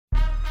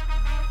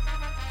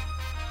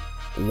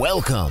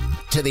Welcome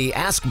to the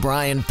Ask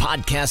Brian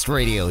podcast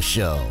radio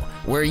show,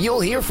 where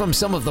you'll hear from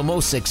some of the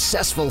most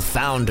successful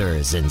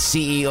founders and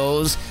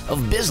CEOs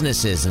of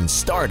businesses and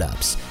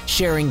startups,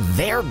 sharing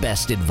their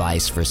best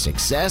advice for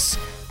success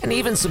and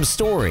even some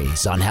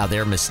stories on how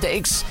their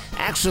mistakes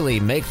actually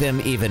make them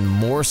even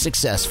more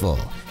successful.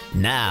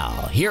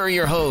 Now, here are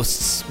your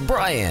hosts,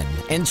 Brian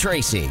and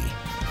Tracy.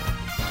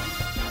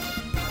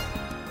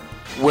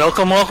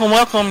 Welcome.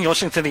 You're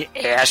listening to the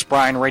Ask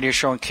Brian radio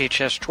show on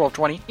KHS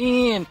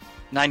 1220 and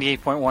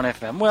 98.1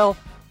 FM. Well,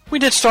 we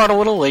did start a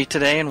little late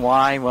today, and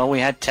why? Well,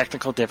 we had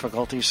technical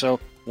difficulties, so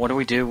what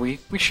do? We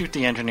shoot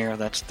the engineer.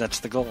 That's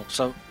the goal.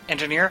 So,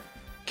 engineer,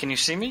 can you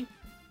see me?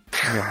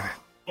 Yeah.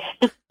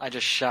 I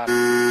just shot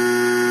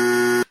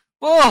him.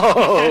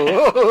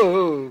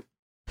 Whoa!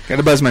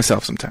 Gotta buzz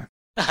myself sometime.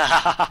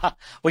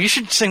 Well, you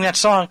should sing that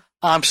song,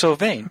 I'm So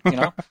Vain,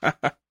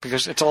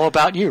 because it's all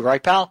about you,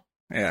 right, pal?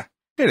 Yeah,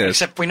 it is.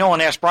 Except we know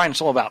on Ask Brian,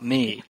 it's all about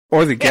me.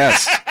 Or the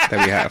guests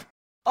that we have.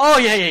 Oh,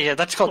 yeah.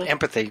 That's called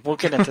empathy. We'll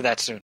get into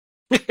that soon.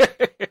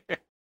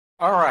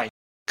 All right.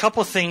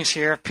 Couple of things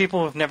here.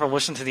 People who've never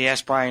listened to the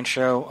Ask Brian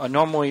show,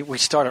 normally we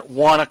start at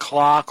 1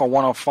 o'clock or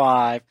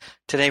 1:05.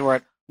 Today we're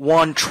at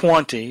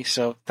 1:20,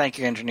 so thank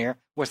you, engineer.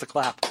 Where's the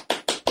clap?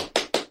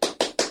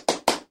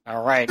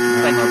 All right.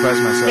 I'm going to buzz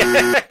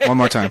myself. One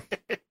more time.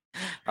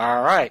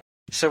 All right.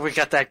 So we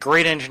got that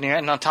great engineer,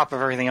 and on top of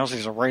everything else,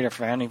 he's a Raider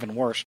fan, even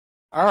worse.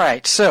 All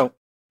right. So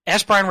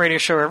Ask Brian Radio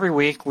Show, every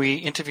week we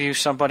interview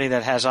somebody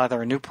that has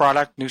either a new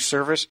product, new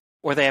service,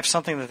 or they have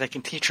something that they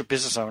can teach a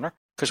business owner,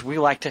 because we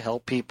like to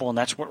help people, and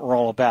that's what we're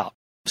all about.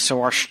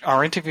 So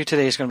our interview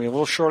today is going to be a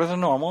little shorter than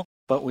normal,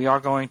 but we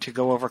are going to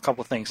go over a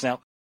couple of things.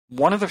 Now,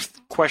 one of the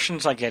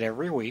questions I get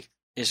every week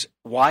is,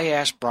 why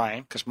Ask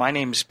Brian? Because my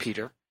name is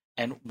Peter,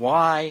 and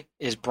why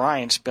is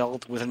Brian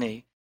spelled with an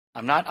E?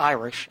 I'm not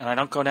Irish, and I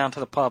don't go down to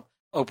the pub,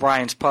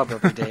 O'Brien's Pub,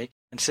 every day,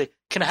 and say,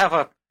 can I have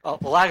a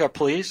lager,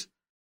 please?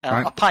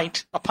 A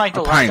pint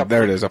of lager.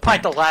 There it is. A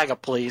pint of lager,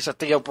 please, at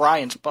the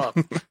O'Brien's Pub.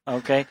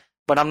 Okay?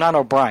 But I'm not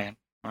O'Brien.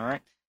 All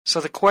right?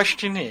 So the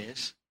question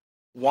is,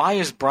 why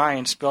is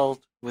Brian spelled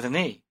with an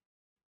E?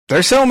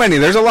 There's so many.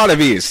 There's a lot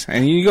of E's.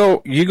 And you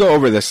go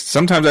over this.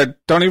 Sometimes I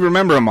don't even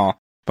remember them all.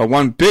 But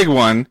one big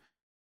one,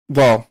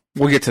 well,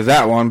 we'll get to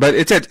that one. But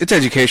it's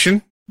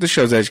education. This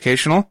show's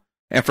educational.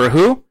 And for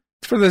who?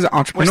 It's for the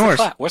entrepreneurs.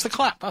 Where's the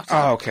clap?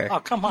 Oh, okay. Oh,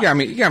 come on.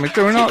 You got me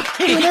throwing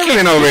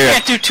everything over here. You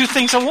can't do two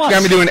things at once. You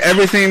got me doing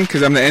everything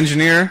because I'm the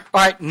engineer.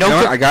 All right.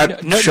 I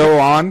got show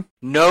on.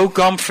 No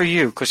gum for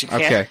you, because you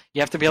can't. Okay.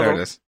 You have to be able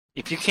to.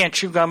 If you can't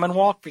chew gum and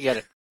walk, forget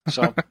it.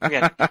 So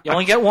forget it. You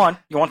only get one.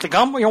 You want the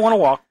gum or you want to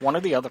walk? One or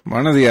the other.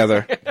 One or the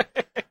other.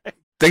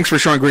 Thanks for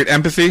showing great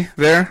empathy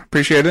there.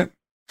 Appreciate it.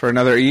 For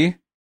another E.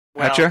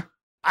 At you.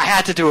 I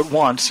had to do it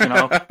once,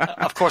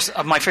 Of course,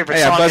 my favorite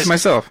song I buzzed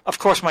myself. Of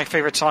course, my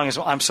favorite song is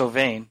I'm So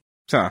Vain.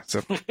 So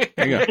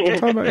there you go.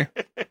 It's all about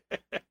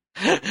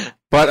you.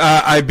 But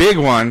a big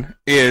one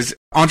is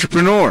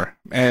entrepreneur.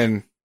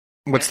 And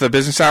what's the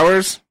business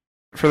hours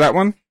for that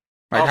one?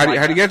 Like,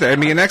 how do you get there? I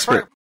mean, an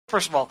expert.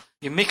 First of all,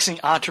 you're mixing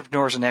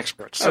entrepreneurs and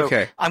experts. So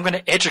okay. I'm going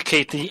to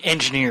educate the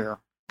engineer.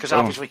 Because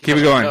obviously keep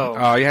it going.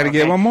 Oh, you had to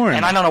get one more in.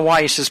 And I don't know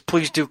why he says,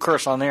 please do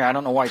curse on there. I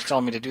don't know why he's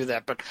telling me to do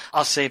that, but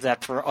I'll save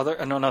that for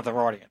another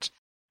audience.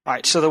 All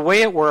right, so the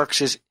way it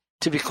works is,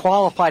 to be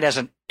qualified as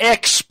an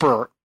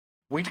expert,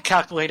 we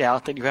calculate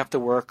out that you have to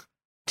work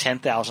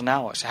 10,000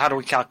 hours. How do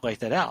we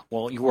calculate that out?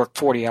 Well, you work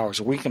 40 hours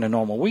a week in a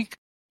normal week.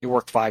 You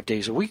work 5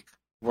 days a week.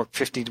 You work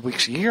 50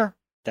 weeks a year.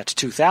 That's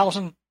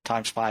 2,000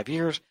 times 5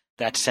 years.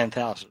 That's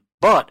 10,000.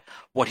 But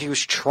what he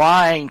was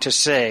trying to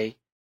say,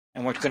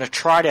 and we're going to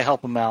try to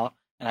help him out,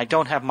 and I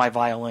don't have my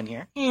violin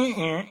here.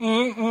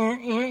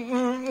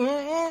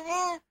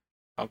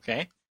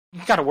 Okay.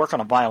 You got to work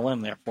on a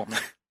violin there for me.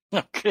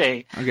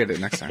 Okay. I'll get it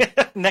next time.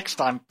 Next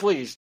time,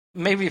 please.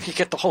 Maybe if you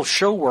get the whole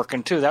show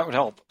working, too, that would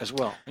help as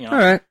well.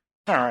 All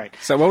right.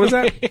 So what was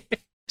that?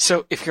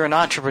 So if you're an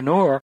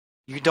entrepreneur,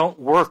 you don't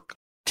work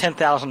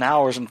 10,000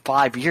 hours in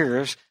 5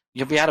 years.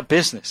 You'll be out of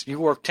business. You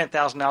work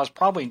 10,000 hours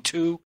probably in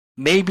 2,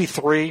 maybe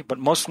 3, but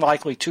most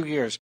likely 2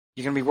 years.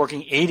 You're going to be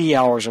working 80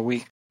 hours a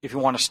week. If you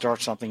want to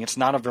start something, it's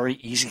not a very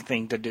easy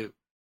thing to do.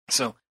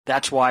 So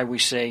that's why we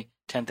say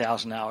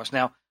 10,000 hours.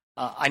 Now,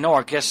 I know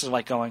our guests are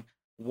like going,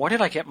 what did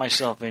I get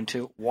myself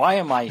into? Why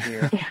am I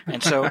here?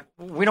 And so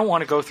we don't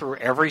want to go through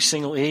every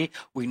single E.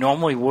 We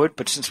normally would,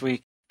 but since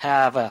we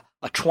have a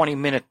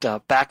 20-minute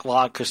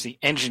backlog because the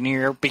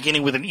engineer,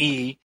 beginning with an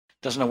E,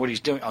 doesn't know what he's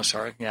doing. Oh,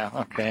 sorry. Yeah,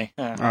 okay.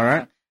 All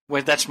right.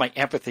 Well, that's my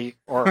empathy,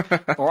 or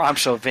I'm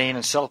so vain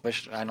and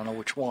selfish. I don't know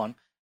which one.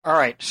 All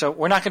right, so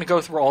we're not going to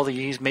go through all the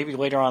E's, maybe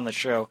later on in the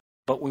show,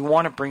 but we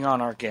want to bring on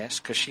our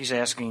guest because she's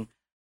asking,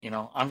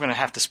 I'm going to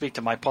have to speak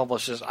to my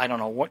publicist. I don't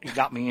know what you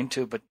got me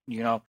into, but,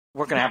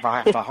 we're going to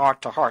have a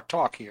heart-to-heart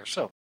talk here.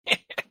 So,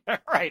 all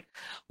right,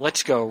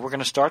 let's go. We're going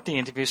to start the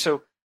interview.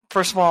 So,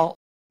 first of all,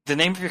 the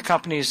name of your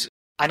company is,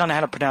 I don't know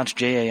how to pronounce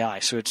J-A-I,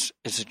 so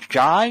is it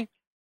Jai?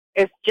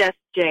 It's Just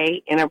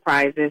J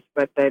Enterprises,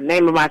 but the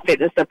name of my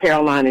fitness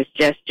apparel line is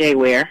Just J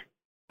Wear.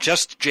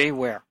 Just J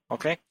Wear,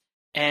 okay?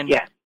 And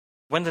yes.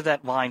 When did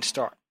that line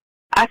start?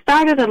 I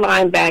started the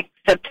line back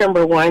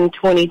September 1,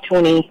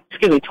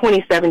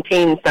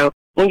 2017. So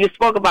when you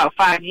spoke about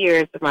 5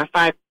 years, my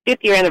fifth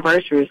year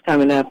anniversary is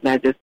coming up, and I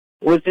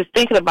was just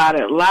thinking about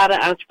it. A lot of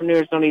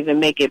entrepreneurs don't even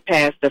make it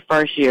past the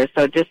first year.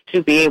 So just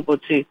to be able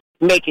to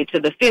make it to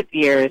the 5th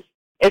year,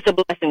 it's a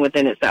blessing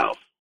within itself.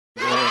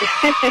 All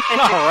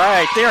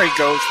right, there he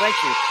goes. Thank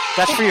you.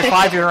 That's for your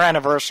 5-year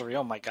anniversary.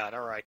 Oh, my God.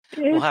 All right.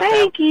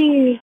 Thank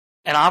you.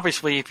 And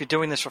obviously, if you're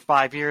doing this for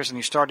 5 years and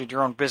you started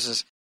your own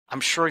business,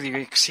 I'm sure you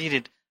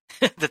exceeded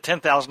the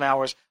 10,000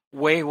 hours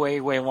way, way,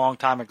 way long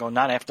time ago,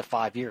 not after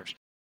 5 years.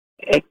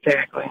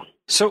 Exactly.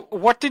 So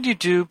what did you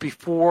do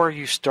before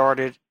you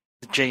started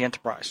the J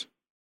Enterprise?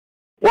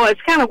 Well,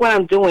 it's kind of what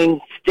I'm doing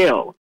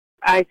still.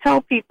 I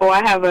tell people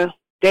I have a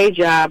day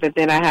job and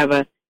then I have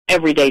a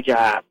everyday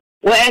job.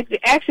 Well,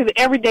 actually, the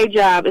everyday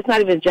job, it's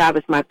not even a job,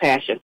 it's my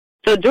passion.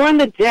 So during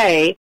the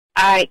day,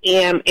 I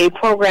am a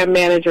program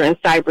manager in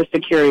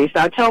cybersecurity.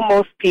 So I tell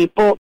most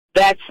people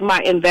that's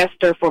my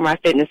investor for my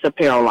fitness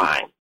apparel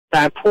line.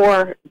 So I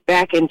pour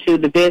back into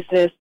the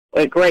business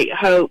with great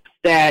hopes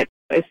that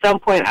at some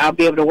point I'll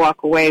be able to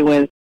walk away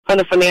from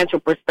the financial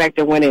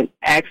perspective when it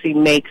actually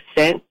makes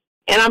sense.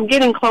 And I'm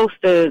getting close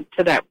to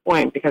that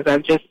point because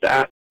I've just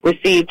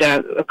received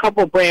a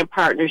couple brand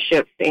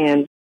partnerships,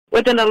 and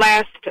within the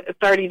last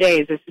 30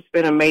 days, it's just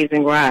been an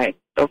amazing ride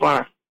so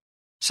far.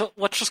 So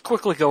let's just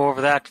quickly go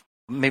over that,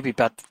 maybe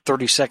about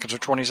 30 seconds or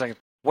 20 seconds.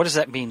 What does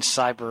that mean,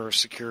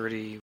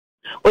 cybersecurity?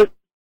 Well,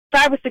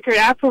 cybersecurity,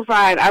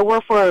 I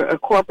work for a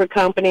corporate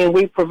company, and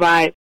we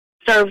provide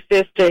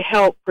services to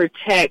help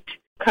protect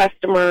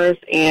customers,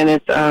 and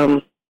it's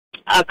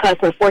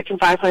customers, Fortune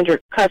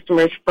 500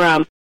 customers,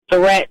 from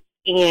threats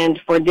and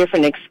for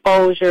different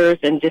exposures,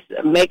 and just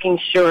making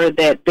sure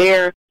that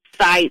their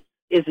site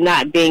is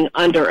not being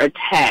under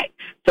attack.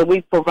 So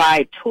we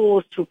provide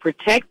tools to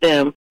protect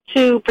them,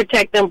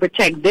 protect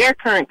their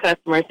current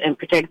customers, and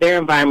protect their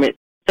environment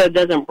so it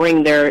doesn't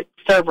bring their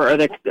server or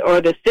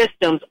the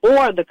systems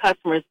or the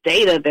customer's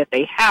data that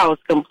they house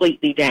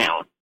completely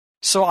down.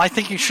 So I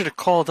think you should have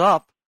called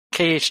up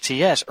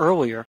KHTS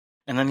earlier,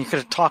 and then you could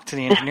have talked to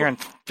the engineer and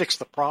fixed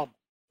the problem.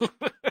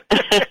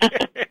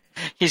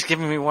 He's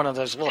giving me one of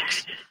those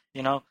looks,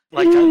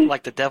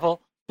 like the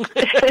devil.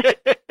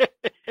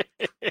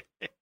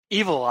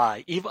 Evil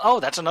eye.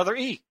 Oh, that's another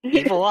E.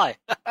 Evil eye.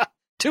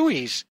 2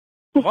 E's.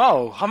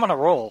 Whoa, I'm on a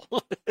roll.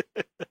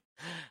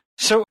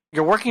 So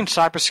you're working in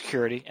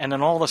cybersecurity, and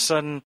then all of a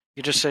sudden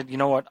you just said, you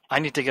know what, I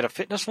need to get a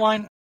fitness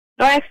line?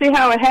 No, actually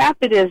how it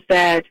happened is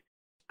that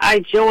I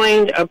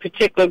joined a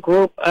particular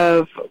group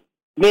of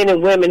men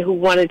and women who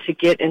wanted to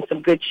get in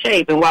some good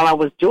shape. And while I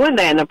was doing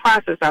that in the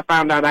process, I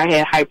found out I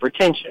had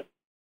hypertension.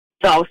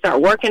 So I would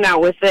start working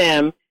out with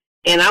them,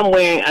 and I'm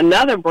wearing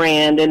another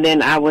brand, and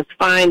then I was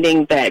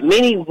finding that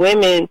many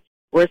women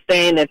were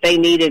saying that they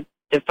needed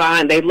to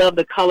find, they love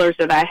the colors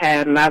that I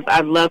had, and I've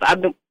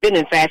been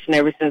in fashion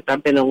ever since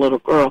I've been a little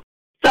girl.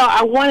 So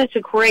I wanted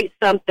to create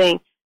something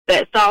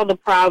that solved the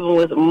problem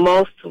with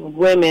most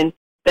women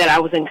that I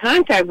was in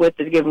contact with,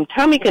 to give them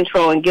tummy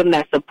control and give them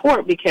that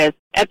support, because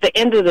at the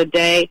end of the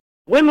day,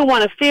 women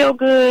want to feel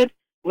good.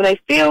 When they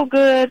feel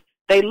good,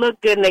 they look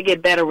good and they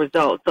get better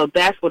results. So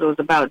that's what it was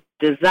about,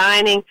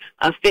 designing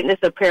a fitness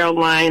apparel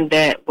line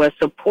that was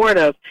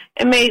supportive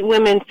and made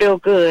women feel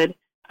good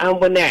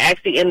when they're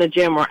actually in the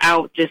gym or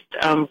out just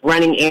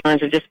running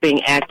errands or just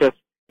being active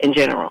in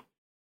general.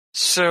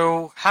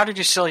 So how did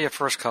you sell your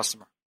first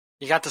customer?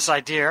 You got this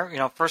idea.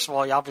 First of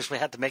all, you obviously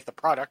had to make the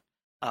product.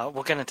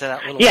 We'll get into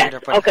that a little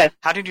later. But okay.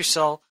 How did you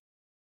sell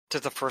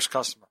to the first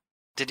customer?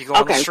 Did you go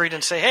on the street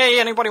and say, hey,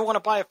 anybody want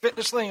to buy a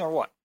fitness thing, or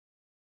what?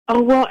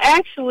 Oh, well,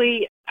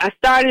 actually, I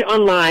started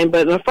online,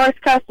 but my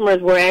first customers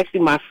were actually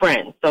my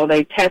friends. So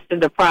they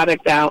tested the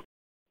product out.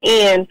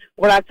 And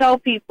what I tell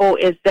people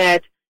is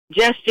that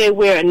Just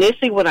J-Wear,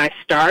 initially when I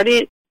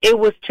started, it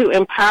was to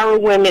empower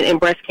women and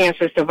breast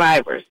cancer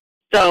survivors.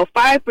 So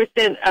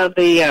 5% of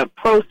the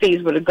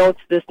proceeds were to go to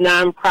this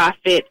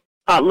nonprofit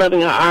called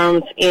Loving Our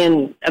Arms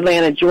in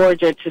Atlanta,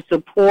 Georgia, to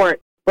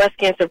support breast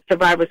cancer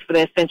survivors for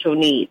their essential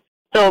needs.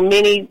 So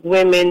many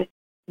women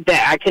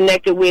that I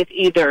connected with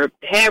either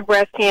had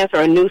breast cancer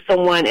or knew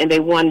someone, and they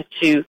wanted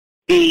to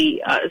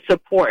be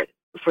support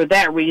for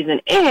that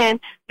reason. And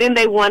then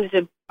they wanted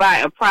to buy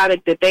a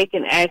product that they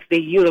can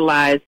actually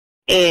utilize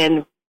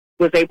and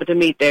was able to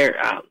meet their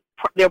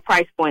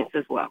price points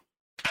as well.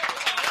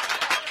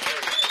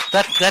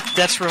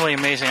 That's really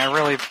amazing. I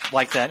really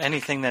like that.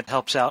 Anything that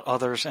helps out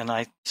others, and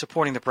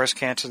supporting the breast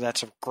cancer,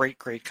 that's a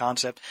great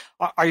concept.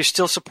 Are you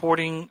still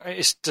supporting,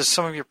 does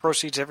some of your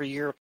proceeds every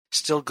year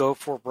still go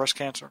for breast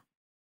cancer?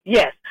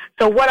 Yes.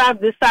 So what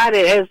I've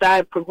decided as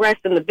I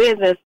progressed in the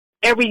business,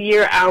 every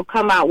year I'll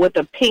come out with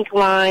a pink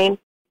line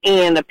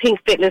and a pink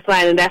fitness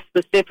line, and that's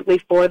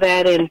specifically for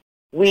that. And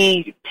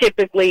we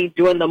typically,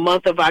 during the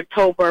month of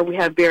October, we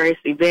have various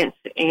events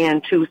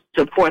and to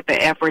support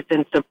the efforts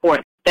and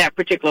support that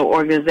particular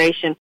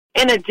organization.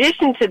 In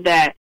addition to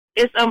that,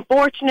 it's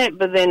unfortunate,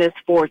 but then it's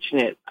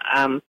fortunate.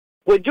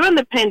 During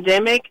the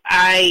pandemic,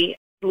 I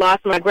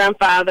lost my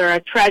grandfather. I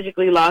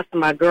tragically lost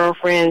my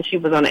girlfriend. She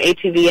was on an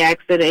ATV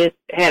accident,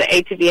 had an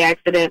ATV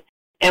accident,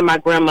 and my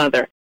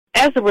grandmother.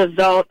 As a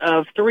result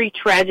of 3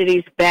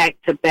 tragedies back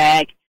to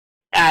back,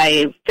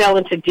 I fell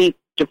into deep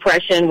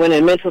depression, went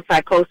in mental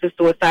psychosis,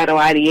 suicidal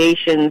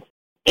ideations,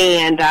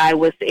 and I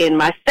was in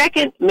my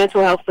second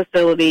mental health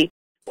facility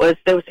that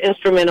was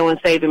instrumental in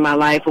saving my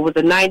life. It was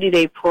a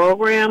 90-day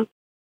program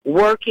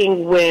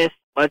working with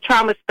a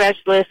trauma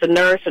specialist, a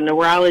nurse, a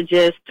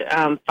neurologist,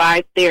 5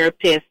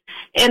 therapists,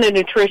 and a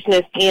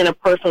nutritionist and a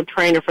personal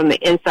trainer from the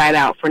inside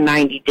out for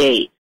 90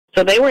 days.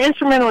 So they were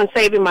instrumental in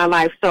saving my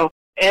life. So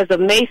as of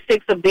May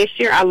 6th of this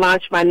year, I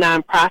launched my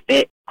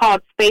nonprofit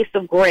called Space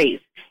of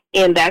Grace,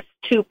 and that's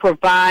to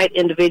provide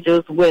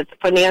individuals with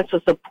financial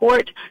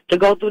support to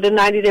go through the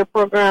 90-day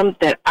program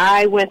that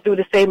I went through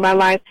to save my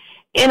life.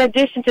 In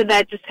addition to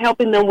that, just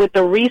helping them with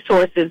the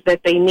resources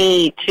that they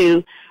need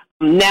to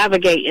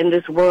navigate in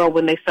this world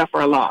when they suffer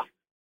a loss.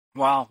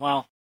 Wow,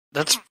 well,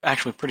 that's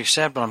actually pretty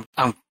sad, but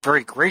I'm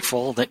very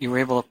grateful that you were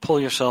able to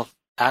pull yourself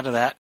out of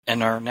that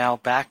and are now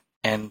back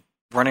and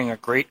running a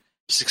great,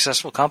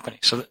 successful company.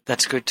 So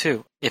that's good,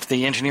 too. If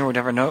the engineer would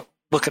ever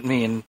look at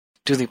me and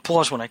do the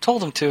applause when I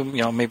told him to,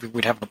 maybe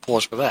we'd have an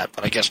applause for that,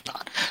 but I guess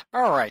not.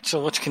 All right, so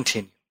let's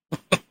continue.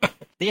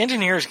 The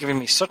engineer is giving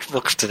me such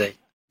looks today,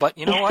 but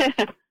you know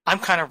what? I'm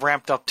kind of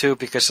ramped up, too,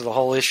 because of the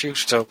whole issue.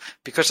 So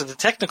because of the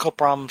technical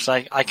problems,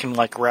 I can,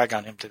 rag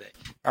on him today.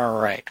 All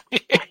right.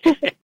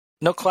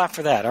 No clap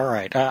for that. All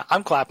right.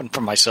 I'm clapping for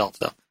myself,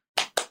 though.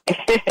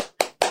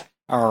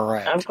 All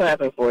right. I'm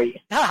clapping for you.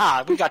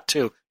 We got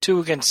 2. 2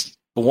 against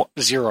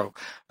 0.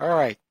 All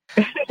right.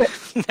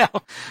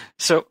 Now,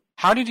 so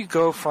how did you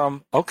go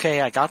from,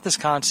 okay, I got this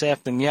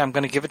concept, and, I'm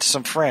going to give it to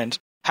some friends.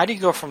 How do you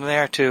go from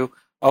there to,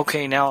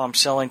 okay, now I'm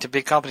selling to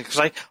big companies?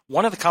 Because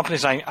one of the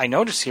companies I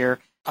noticed here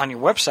on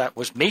your website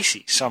was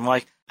Macy's. So I'm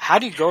like, how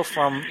do you go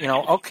from,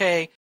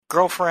 okay,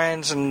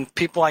 girlfriends and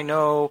people I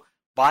know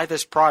buy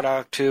this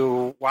product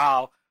to,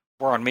 wow,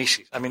 we're on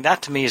Macy's? I mean,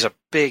 that to me is a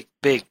big,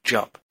 big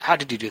jump. How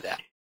did you do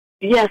that?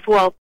 Yes,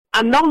 well,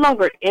 I'm no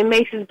longer in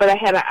Macy's, but I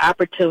had an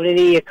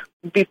opportunity.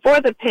 Before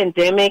the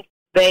pandemic,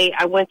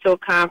 I went to a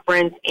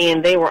conference,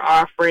 and they were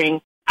offering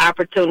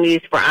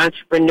opportunities for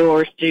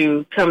entrepreneurs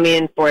to come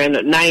in for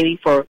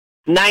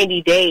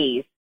 90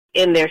 days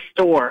in their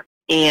store.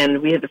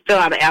 And we had to fill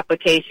out an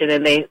application,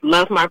 and they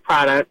loved my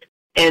product.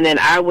 And then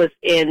I was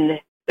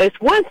there's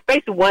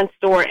one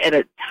store at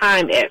a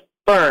time at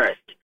first.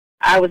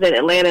 I was in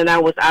Atlanta, and I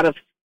was out of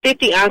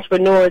 50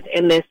 entrepreneurs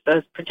in this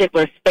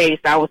particular space.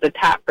 I was a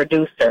top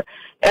producer.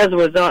 As a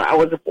result, I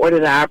was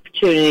afforded the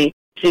opportunity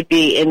to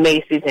be in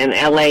Macy's in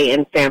L.A.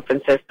 and San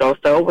Francisco.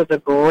 So it was a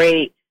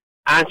great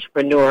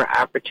entrepreneur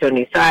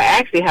opportunity. So I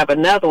actually have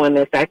another one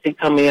that's actually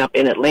coming up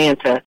in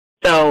Atlanta.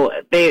 So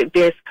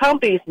there's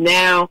companies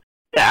now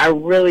that are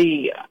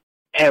really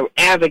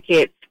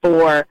advocates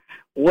for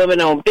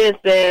women-owned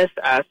business,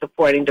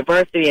 supporting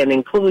diversity and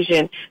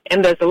inclusion.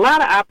 And there's a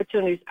lot of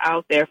opportunities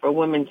out there for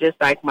women just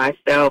like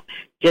myself,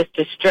 just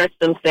to stretch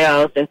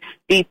themselves and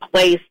be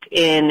placed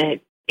in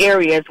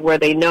areas where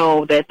they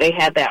know that they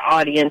have that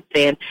audience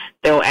and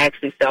they'll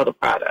actually sell the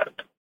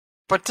product.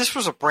 But this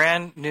was a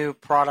brand new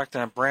product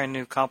and a brand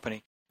new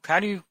company. How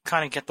do you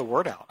kind of get the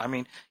word out? I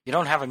mean, you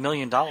don't have $1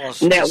 million to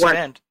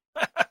spend.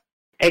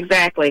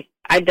 Exactly.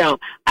 I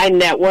don't. I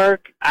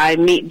network. I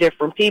meet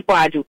different people.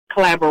 I do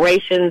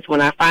collaborations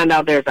when I find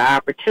out there's an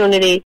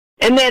opportunity.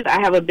 And then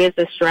I have a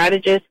business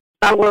strategist.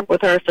 I work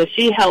with her, so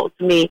she helps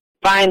me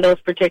find those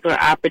particular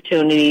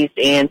opportunities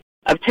and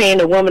obtain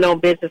a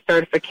woman-owned business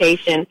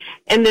certification.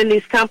 And then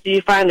these companies,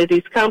 you find that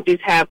these companies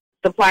have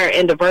supplier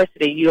and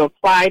diversity. You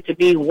apply to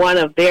be one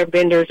of their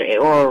vendors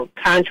or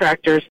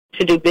contractors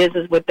to do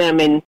business with them,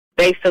 and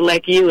they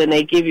select you and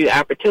they give you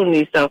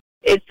opportunities. So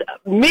it's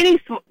many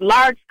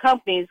large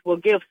companies will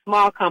give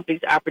small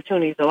companies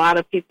opportunities. A lot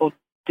of people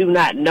do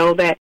not know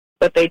that,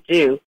 but they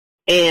do.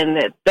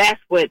 And that's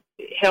what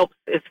helps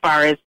as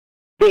far as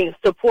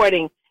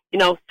supporting,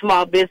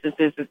 small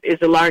businesses is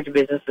a large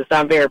business. So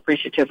I'm very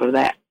appreciative of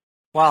that.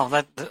 Wow,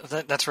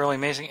 that's really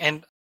amazing.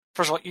 And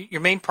first of all,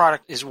 your main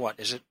product is what?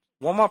 Is it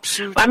warm-up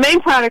suit? My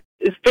main product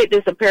is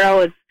fitness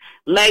apparel. It's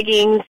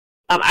leggings.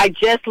 I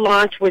just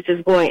launched, which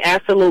is going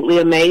absolutely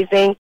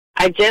amazing.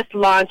 I just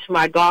launched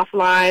my golf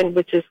line,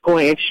 which is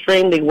going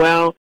extremely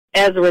well.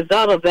 As a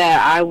result of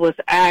that, I was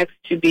asked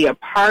to be a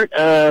part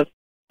of,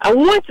 I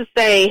want to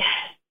say,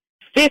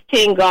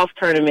 15 golf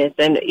tournaments,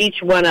 and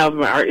each one of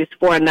them is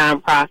for a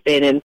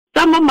nonprofit. And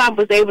some of them I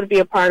was able to be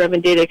a part of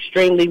and did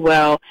extremely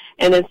well.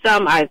 And then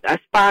some I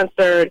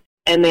sponsored,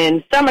 and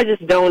then some I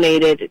just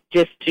donated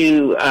just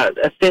to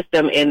assist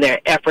them in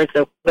their efforts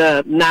of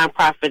the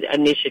nonprofit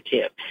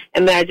initiative.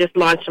 And then I just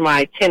launched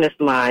my tennis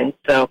line.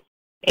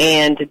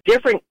 And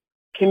different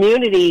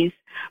communities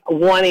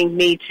wanting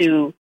me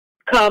to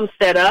come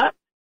set up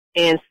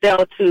and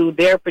sell to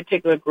their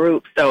particular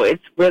group. So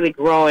it's really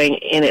growing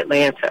in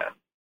Atlanta.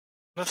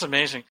 That's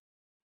amazing.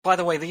 By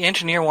the way, the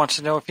engineer wants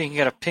to know if he can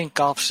get a pink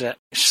golf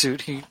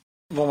suit.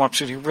 Warm-up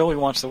suit. He really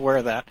wants to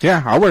wear that.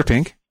 Yeah, I'll wear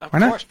pink. Why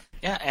not? Course.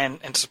 Yeah, and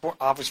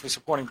obviously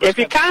supporting breast If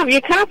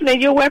you're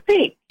confident, you'll wear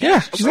pink. Yeah,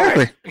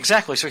 exactly.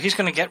 Exactly. So he's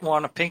going to get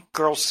one, a pink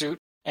girl suit,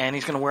 and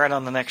he's going to wear it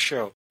on the next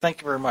show.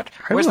 Thank you very much.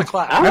 Where's the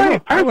clap? All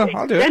right, I will.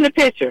 I'll do it. Send a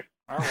picture.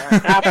 All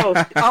right. I'll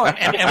post it. Oh,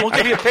 and we'll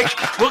give you a picture.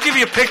 We'll give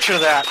you a picture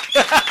of that.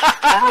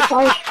 I'll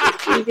post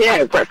it.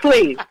 Yeah, but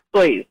please.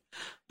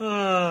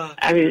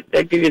 I mean,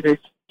 they give you this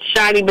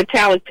shiny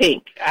metallic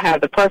pink. I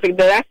have the perfect.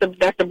 That's the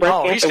breast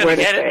cancer. He's going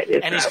to get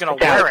it, and he's going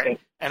to wear it, pink.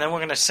 and then we're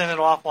going to send it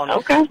off on.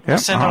 Okay. Yep,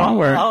 I'll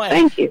wear it.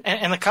 Thank you.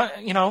 And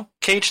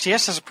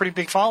KHTS has a pretty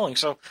big following,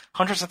 so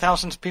hundreds of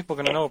thousands of people are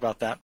going to know about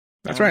that.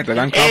 That's right. That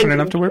I'm confident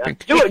enough to wear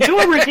pink. Do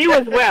a review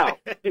as well.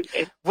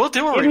 We'll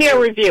do a Give review. me a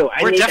review.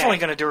 We're definitely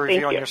going to do a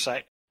review on your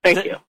site.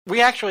 Thank you.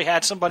 We actually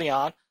had somebody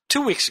on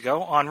 2 weeks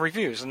ago on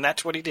reviews, and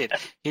that's what he did.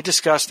 He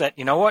discussed that,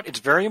 you know what, it's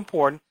very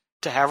important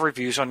to have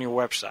reviews on your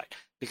website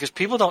because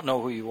people don't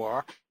know who you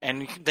are,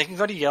 and they can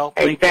go to Yelp.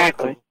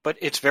 Exactly. But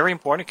it's very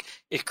important.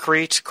 It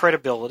creates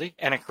credibility,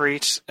 and it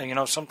creates,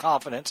 some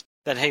confidence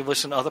that, hey,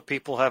 listen, other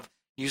people have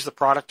used the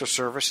product or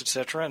service,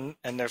 etc.,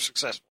 and they're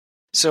successful.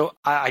 So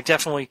I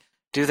definitely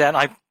do that.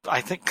 I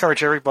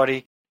encourage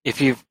everybody,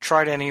 if you've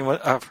tried any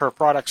of her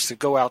products, to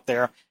go out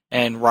there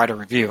and write a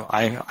review.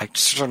 I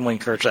certainly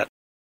encourage that.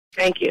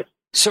 Thank you.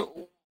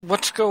 So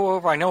let's go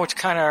over, I know it's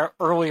kind of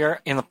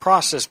earlier in the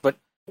process, but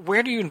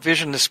where do you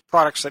envision this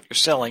products that you're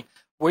selling,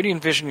 where do you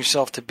envision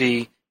yourself to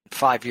be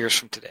 5 years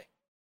from today?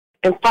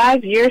 In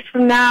 5 years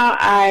from now,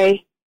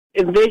 I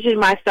envision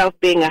myself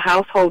being a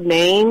household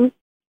name,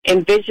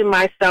 envision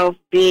myself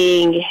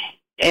being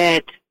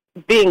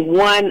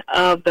one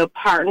of the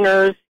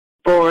partners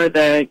for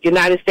the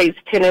United States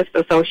Tennis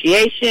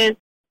Association,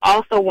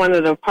 also one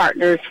of the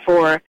partners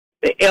for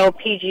the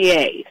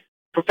LPGA,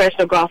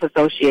 Professional Golf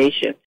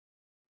Association,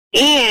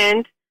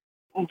 and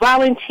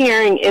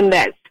volunteering in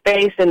that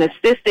space and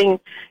assisting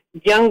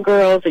young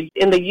girls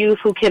and the youth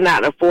who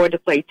cannot afford to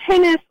play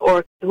tennis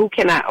or who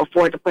cannot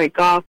afford to play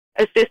golf,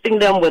 assisting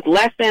them with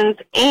lessons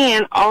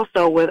and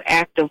also with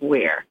active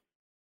wear.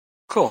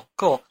 Cool.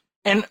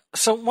 And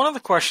so one of the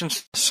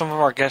questions some of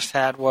our guests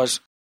had was,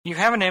 you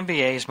have an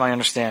MBA, is my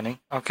understanding,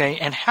 okay?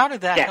 And how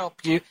did that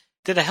help you?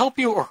 Did it help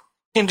you or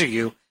hinder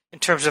you in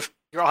terms of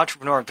your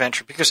entrepreneur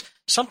venture? Because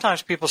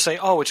sometimes people say,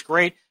 oh, it's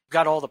great, you've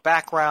got all the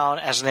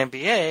background as an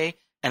MBA,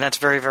 and that's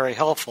very, very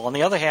helpful. On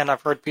the other hand,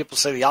 I've heard people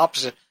say the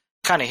opposite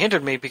kind of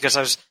hindered me because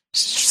I was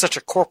such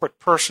a corporate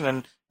person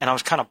and I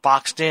was kind of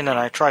boxed in and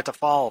I tried to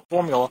follow a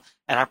formula,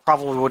 and I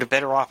probably would have been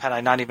better off had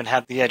I not even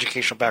had the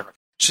educational background.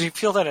 So you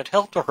feel that it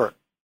helped or hurt?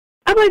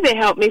 I believe it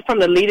helped me from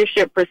the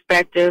leadership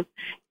perspective,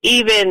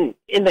 even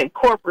in the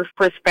corporate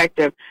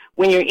perspective.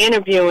 When you're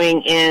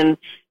interviewing and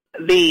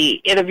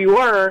the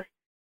interviewer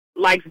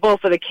likes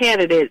both of the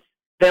candidates,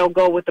 they'll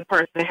go with the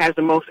person that has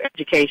the most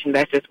education.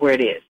 That's just where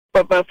it is.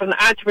 But from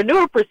the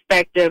entrepreneur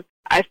perspective,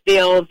 I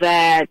feel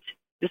that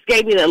this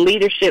gave me the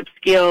leadership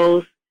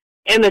skills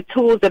and the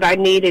tools that I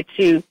needed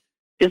to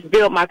just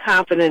build my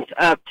confidence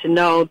up to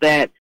know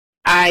that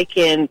I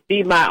can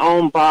be my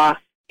own boss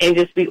and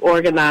just be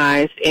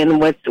organized. And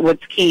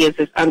what's key is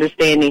just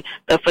understanding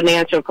the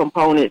financial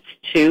components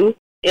too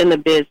in the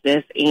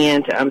business,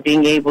 and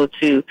being able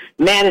to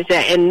manage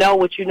that and know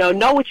what you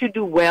know what you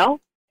do well,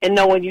 and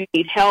know when you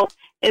need help,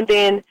 and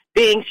then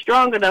being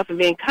strong enough and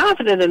being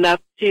confident enough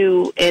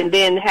to, and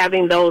then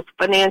having those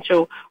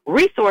financial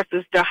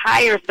resources to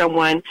hire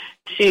someone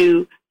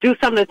to do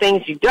some of the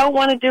things you don't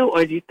want to do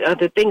or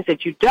the things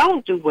that you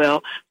don't do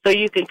well, so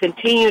you can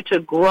continue to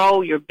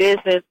grow your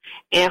business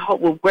and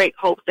hope, with great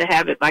hopes to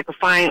have it like a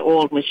fine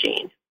oiled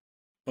machine.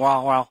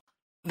 Wow.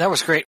 That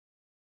was great.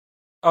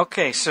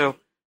 Okay, so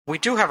we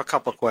do have a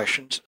couple of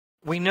questions.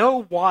 We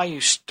know why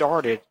you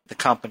started the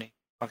company,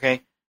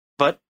 okay?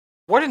 But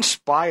what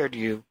inspired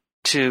you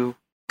to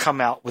come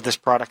out with this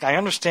product? I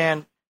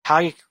understand how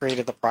you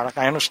created the product.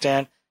 I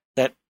understand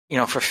that,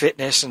 for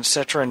fitness, et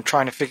cetera, and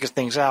trying to figure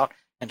things out,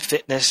 and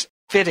fitness,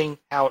 fitting,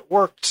 how it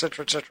worked, et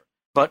cetera, et cetera.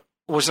 But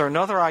was there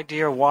another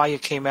idea why you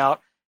came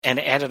out and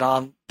added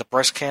on the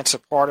breast cancer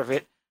part of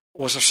it?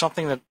 Was there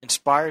something that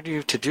inspired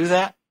you to do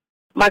that?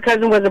 My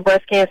cousin was a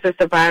breast cancer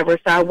survivor,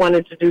 so I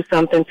wanted to do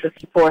something to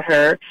support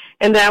her.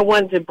 And then I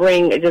wanted to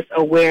bring just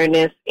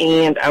awareness,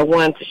 and I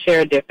wanted to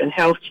share different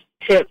health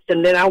tips.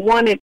 And then I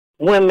wanted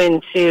women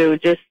to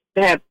just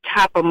have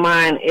top of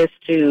mind is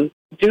to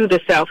do the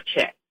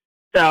self-check.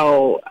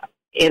 So,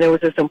 and it was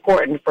just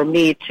important for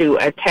me to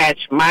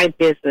attach my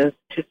business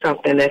to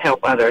something that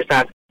helped others.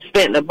 I've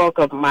spent the bulk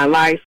of my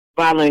life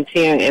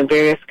volunteering in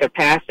various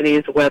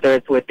capacities, whether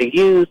it's with the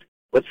youth,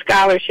 with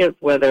scholarships,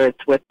 whether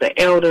it's with the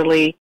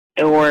elderly,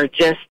 or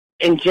just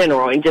in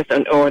general,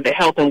 or the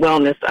health and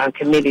wellness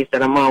committees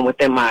that I'm on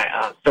within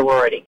my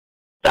sorority.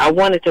 So I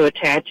wanted to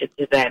attach it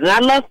to that. And I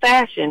love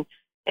fashion,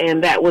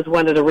 and that was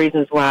one of the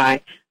reasons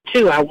why,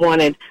 too.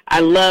 I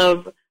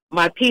love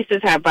my pieces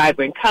have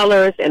vibrant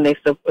colors, and they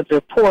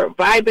support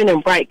vibrant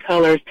and bright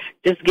colors.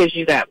 Just gives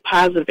you that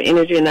positive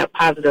energy and that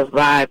positive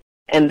vibe,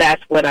 and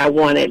that's what I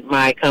wanted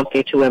my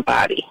company to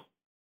embody.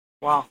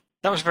 Wow,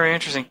 that was very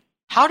interesting.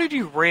 How did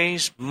you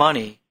raise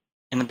money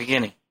in the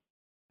beginning?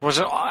 Was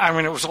it? I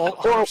mean, it was all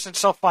 100%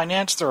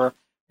 self-financed, or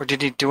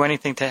did you do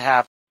anything to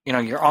have,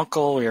 your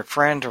uncle or your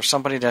friend or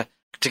somebody to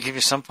give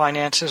you some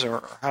finances,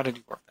 or how did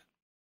you work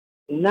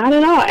that? Not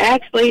at all.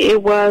 Actually,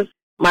 it was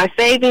my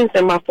savings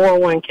and my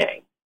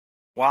 401k.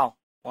 Wow.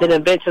 Then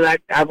eventually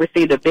I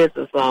received a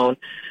business loan.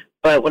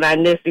 But when I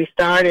initially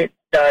started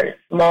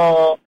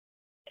small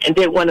and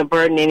didn't want to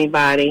burden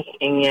anybody.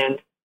 And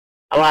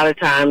a lot of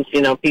times,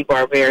 people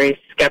are very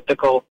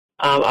skeptical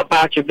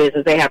about your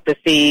business. They have to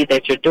see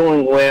that you're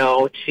doing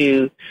well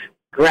to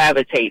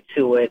gravitate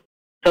to it.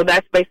 So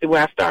that's basically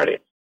where I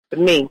started with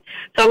me.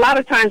 So a lot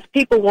of times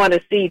people want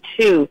to see,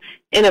 too,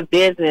 in a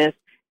business,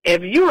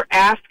 if you're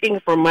asking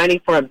for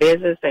money for a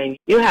business and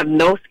you have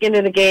no skin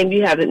in the game,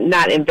 you have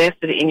not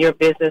invested in your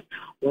business,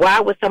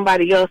 why would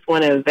somebody else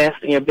want to invest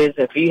in your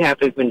business if you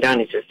haven't even done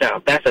it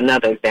yourself? That's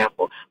another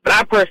example. But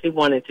I personally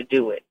wanted to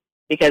do it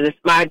because it's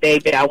my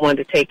baby. I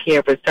wanted to take care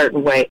of it a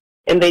certain way.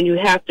 And then you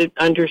have to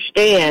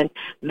understand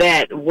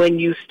that when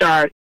you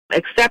start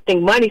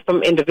accepting money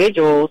from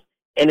individuals,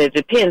 and it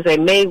depends, they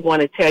may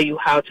want to tell you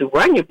how to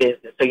run your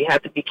business. So you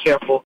have to be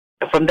careful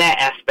from that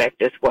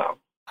aspect as well.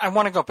 I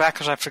want to go back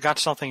because I forgot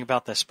something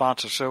about the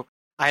sponsor. So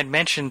I had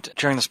mentioned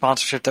during the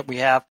sponsorship that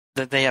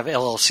they have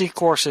LLC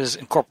courses,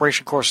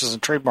 incorporation courses,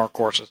 and trademark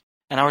courses.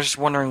 And I was just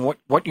wondering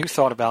what you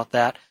thought about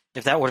that,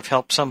 if that would have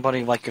helped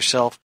somebody like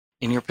yourself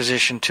in your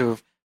position to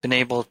have been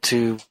able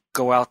to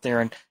go out there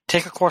and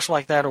take a course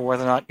like that, or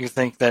whether or not you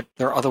think that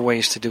there are other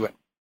ways to do it.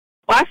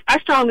 Well, I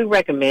strongly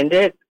recommend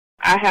it.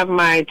 I have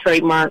my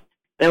trademark.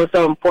 That was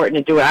so important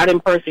to do it. I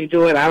didn't personally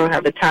do it. I don't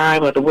have the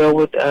time or the will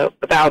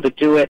without to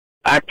do it.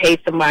 I paid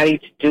somebody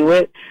to do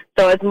it.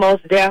 So it's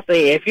most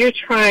definitely, if you're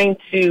trying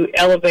to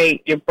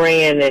elevate your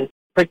brand and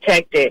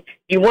protect it,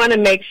 you want to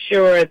make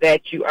sure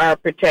that you are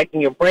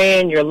protecting your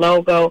brand, your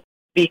logo,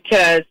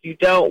 because you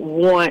don't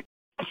want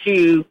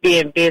to be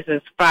in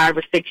business 5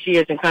 or 6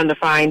 years and come to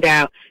find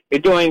out you're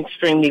doing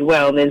extremely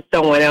well, and then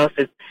someone else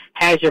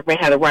has your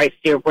brand, has the rights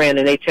to your brand,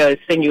 and they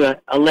send you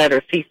a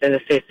letter, cease and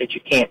desist, that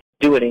you can't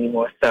do it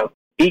anymore. So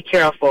be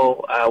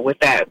careful with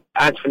that,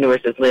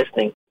 entrepreneurs that's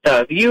listening.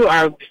 So if you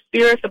are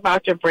serious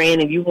about your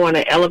brand and you want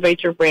to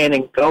elevate your brand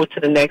and go to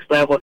the next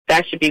level,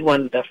 that should be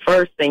one of the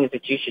first things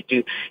that you should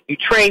do. You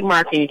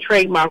trademark, and you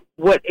trademark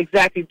what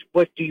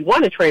do you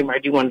want to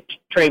trademark? Do you want to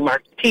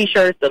trademark the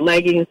T-shirts, the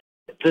leggings?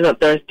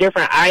 There's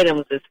different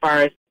items as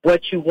far as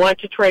what you want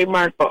to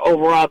trademark, but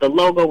overall the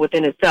logo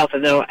within itself,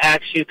 and they'll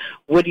ask you,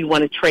 what do you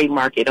want to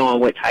trademark it on,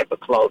 what type of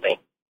clothing?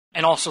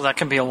 And also that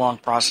can be a long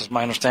process.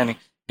 My understanding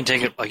can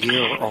take it a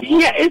year or more.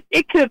 Yeah,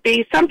 it could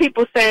be. Some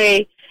people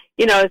say,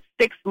 it's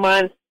 6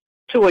 months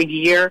to a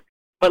year,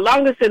 but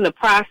long as it's in the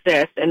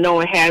process and no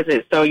one has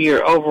it, so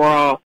you're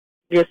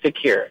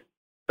secure.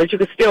 But you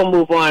can still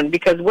move on,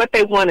 because what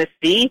they want to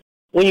see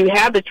when you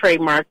have the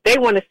trademark, they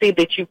want to see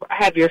that you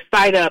have your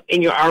site up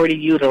and you're already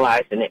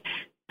utilizing it.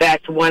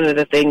 That's one of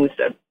the things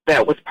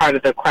that was part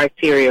of the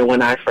criteria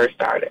when I first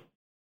started.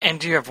 And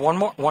do you have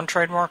one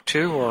trademark,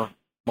 two, or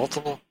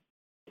multiple?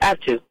 I have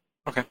two.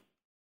 Okay.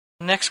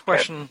 Next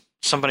question,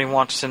 somebody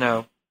wants to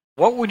know,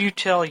 what would you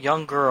tell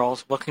young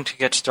girls looking to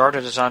get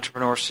started as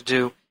entrepreneurs to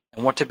do,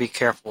 and what to be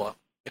careful of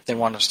if they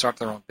want to start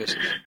their own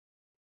business?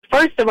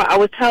 First of all, I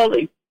would tell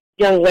the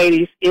young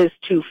ladies is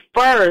to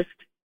first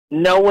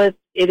know what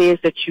it is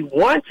that you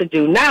want to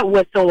do, not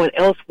what someone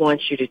else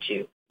wants you to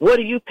do. What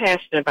are you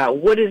passionate about?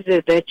 What is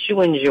it that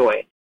you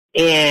enjoy?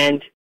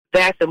 And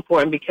that's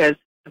important, because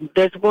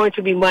there's going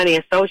to be money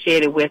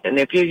associated with it. And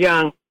if you're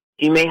young,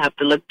 you may have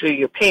to look through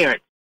your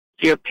parents.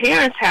 So your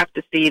parents have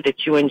to see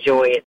that you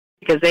enjoy it,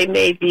 because they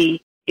may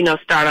be,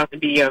 start off to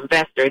be your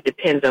investor. It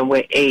depends on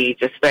what age,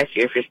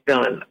 especially if you're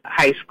still in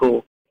high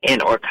school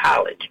or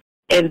college.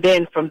 And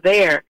then from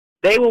there,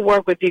 they will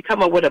work with you,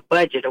 come up with a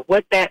budget of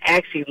what that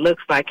actually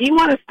looks like. You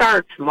want to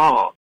start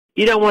small.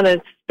 You don't want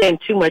to spend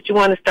too much. You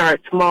want to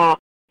start small.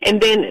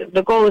 And then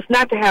the goal is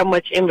not to have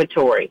much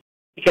inventory,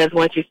 because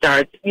once you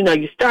start,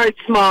 you start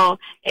small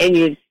and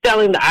you're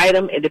selling the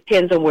item. It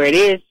depends on where it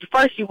is.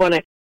 First, you want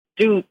to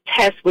do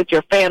tests with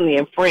your family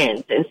and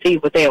friends and see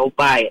what they'll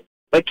buy it.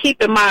 But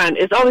keep in mind,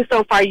 it's only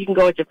so far you can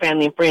go with your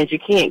family and friends. You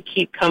can't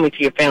keep coming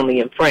to your family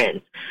and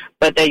friends.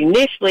 But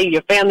initially,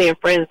 your family and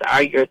friends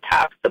are your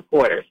top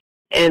supporters.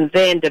 And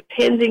then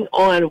depending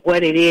on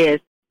what it is,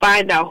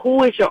 find out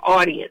who is your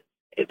audience.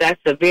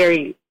 That's a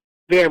very,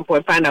 very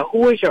important. Find out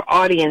who is your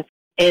audience,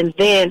 and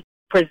then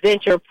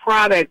present your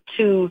product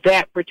to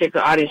that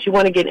particular audience. You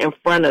want to get in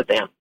front of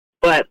them.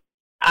 But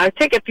I'll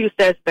take a few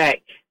steps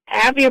back.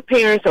 Have your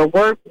parents or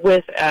work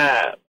with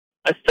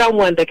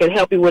someone that can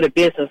help you with a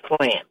business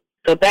plan.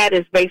 So that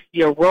is basically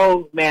your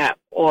roadmap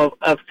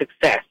of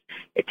success.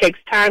 It takes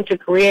time to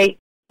create,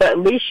 but at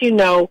least you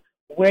know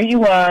where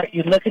you are.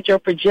 You look at your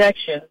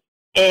projections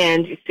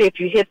and you see if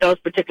you hit those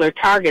particular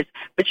targets,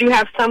 but you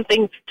have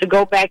something to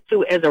go back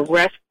to as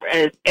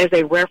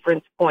a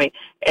reference point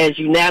as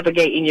you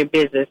navigate in your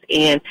business.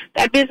 And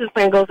that business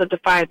plan goes up to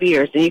 5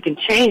 years, and you can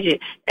change it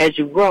as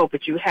you grow,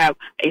 but you have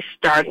a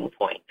starting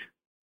point.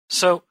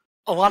 So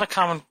a lot of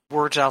common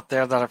words out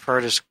there that I've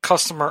heard is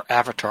customer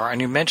avatar,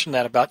 and you mentioned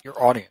that about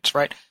your audience,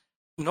 right?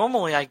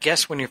 Normally, I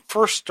guess when you're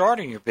first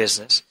starting your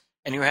business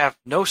and you have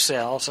no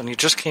sales and you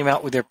just came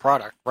out with your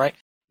product, right?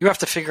 You have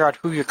to figure out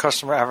who your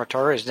customer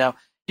avatar is. Now,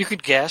 you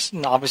could guess,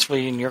 and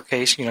obviously in your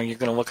case, you're going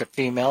to look at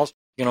females.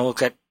 You're going to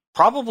look at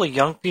probably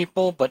young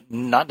people, but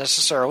not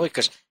necessarily,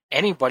 because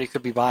anybody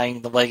could be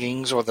buying the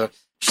leggings or the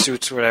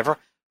suits or whatever.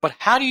 But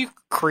how do you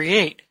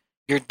create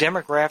your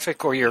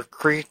demographic or your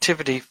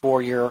creativity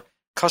for your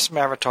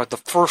customer avatar, the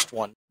first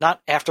one,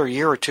 not after a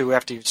year or two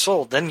after you've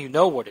sold? Then you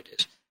know what it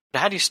is. But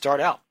how do you start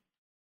out?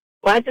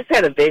 Well, I just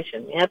had a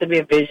vision. You have to be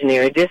a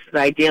visionary. This is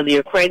ideally,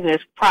 you're creating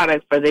this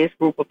product for this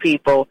group of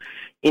people,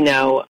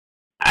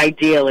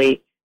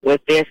 ideally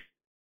with this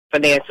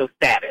financial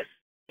status.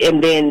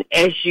 And then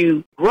as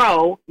you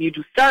grow, you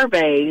do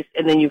surveys,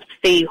 and then you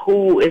see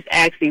who is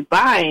actually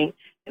buying,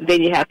 and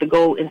then you have to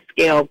go and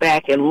scale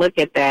back and look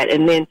at that.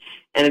 And then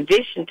in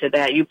addition to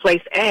that, you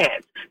place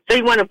ads. So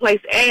you want to place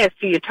ads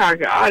to your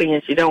target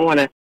audience. You don't want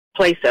to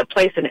place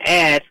an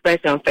ad,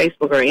 especially on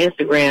Facebook or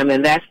Instagram,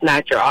 and that's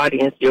not your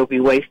audience. You'll be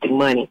wasting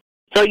money.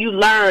 So you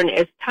learn,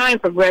 as time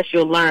progresses,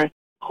 you'll learn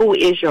who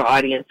is your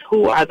audience,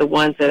 who are the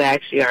ones that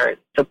actually are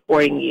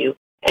supporting you,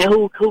 and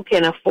who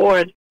can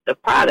afford the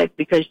product,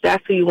 because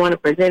that's who you want to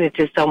present it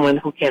to, someone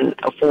who can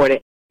afford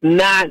it,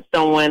 not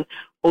someone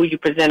who you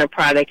present a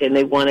product and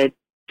they want a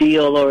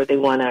deal or they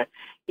want to,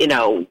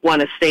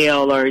 want to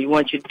sell, or you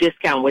want you to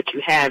discount what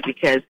you have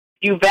because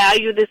you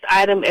value this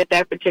item at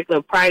that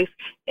particular price,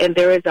 and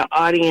there is an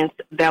audience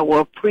that will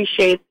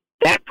appreciate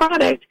that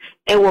product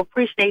and will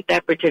appreciate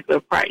that particular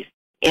price.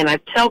 And I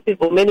tell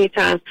people many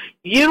times,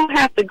 you don't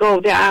have to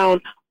go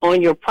down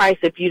on your price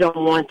if you don't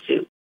want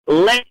to.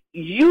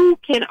 You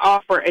can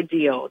offer a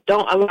deal.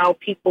 Don't allow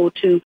people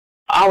to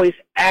always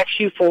ask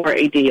you for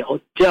a deal.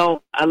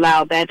 Don't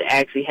allow that to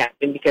actually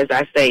happen, because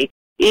I say,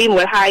 even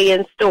with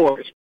high-end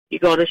stores, you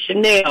go to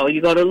Chanel,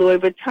 you go to Louis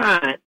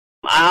Vuitton,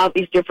 all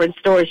these different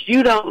stores,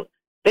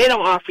 they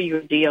don't offer you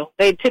a deal.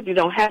 They typically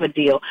don't have a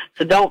deal.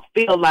 So don't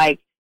feel like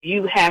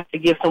you have to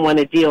give someone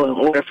a deal in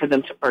order for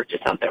them to purchase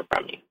something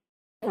from you.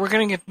 We're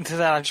going to get into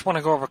that. I just want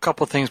to go over a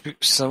couple of things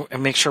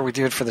and make sure we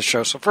do it for the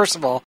show. So first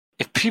of all,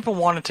 if people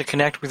wanted to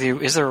connect with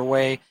you, is there a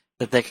way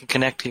that they can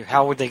connect to you?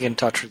 How would they get in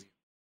touch with you?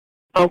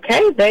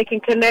 Okay, they can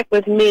connect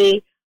with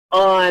me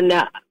on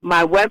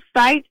my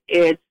website.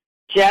 It's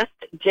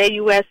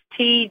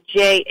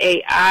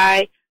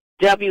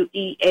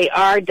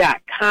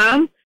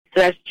justjaiwear.com. So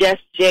that's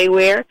Just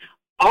Jaiwear.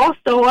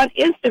 Also on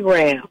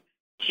Instagram,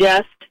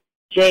 Just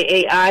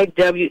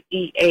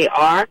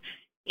JAIWEAR.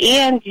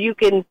 And you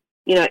can,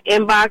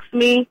 inbox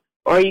me,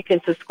 or you can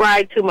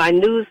subscribe to my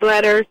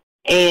newsletter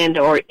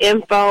or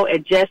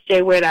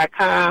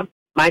info@justjaiwear.com.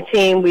 My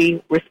team,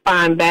 we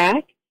respond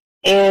back.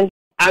 And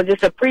I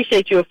just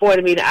appreciate you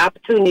affording me the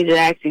opportunity to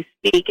actually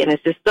speak. And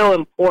it's just so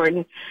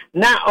important.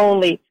 Not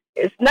only,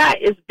 it's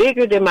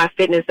bigger than my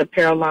fitness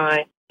apparel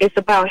line. It's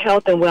about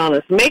health and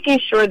wellness, making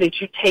sure that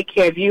you take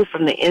care of you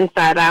from the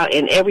inside out,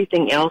 and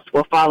everything else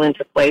will fall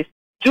into place.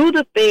 Do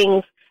the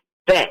things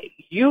that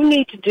you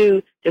need to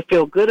do to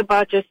feel good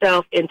about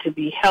yourself and to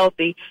be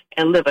healthy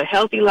and live a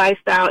healthy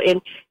lifestyle,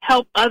 and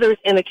help others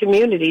in the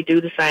community do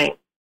the same.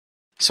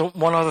 So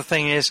one other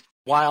thing is,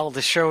 while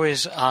the show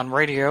is on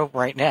radio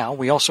right now,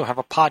 we also have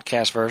a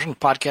podcast version. The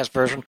podcast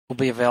version will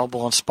be available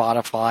on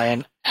Spotify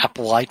and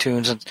Apple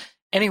iTunes and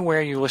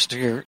anywhere you listen to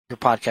your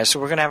podcast. So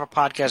we're going to have a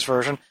podcast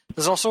version.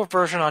 There's also a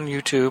version on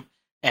YouTube,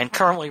 and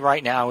currently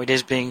right now it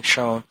is being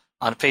shown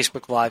on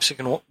Facebook Live, so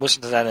you can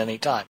listen to that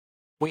anytime.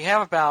 We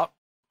have about...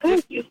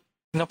 Thank you.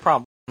 No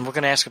problem. We're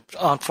going to ask,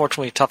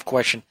 unfortunately, a tough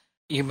question.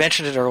 You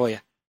mentioned it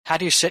earlier. How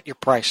do you set your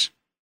price?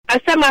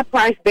 I set my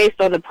price based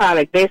on the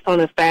product, based on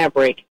the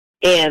fabric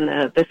and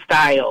the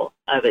style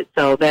of it.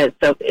 So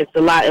it's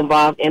a lot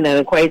involved in that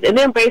equation. And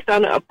then based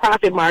on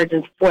profit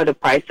margins for the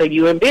price. So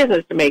you're in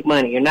business to make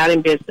money. You're not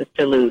in business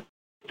to lose.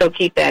 So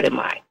keep that in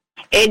mind.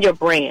 And your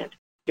brand.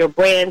 Your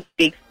brand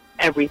speaks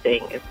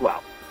everything as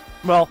well.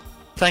 Well,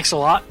 thanks a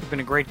lot. You've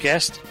been a great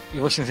guest.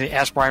 You're listening to the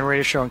Ask Brian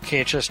radio show on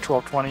KHS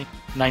 1220,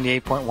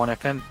 98.1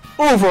 FM.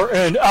 Over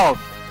and out.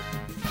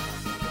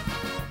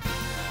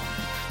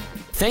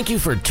 Thank you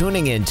for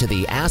tuning in to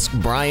the Ask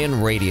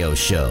Brian radio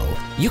show.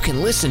 You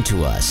can listen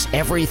to us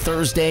every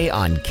Thursday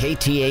on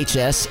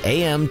KTHS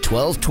AM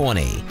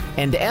 1220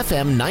 and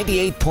FM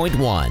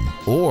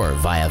 98.1, or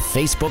via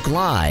Facebook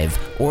Live,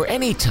 or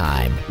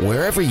anytime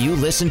wherever you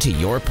listen to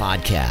your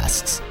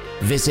podcasts.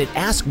 Visit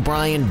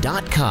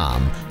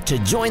AskBrian.com to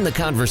join the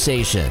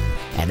conversation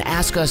and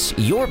ask us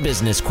your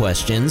business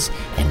questions,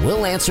 and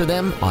we'll answer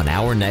them on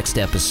our next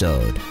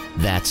episode.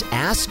 That's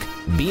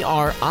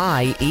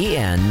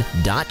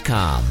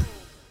AskBrien.com.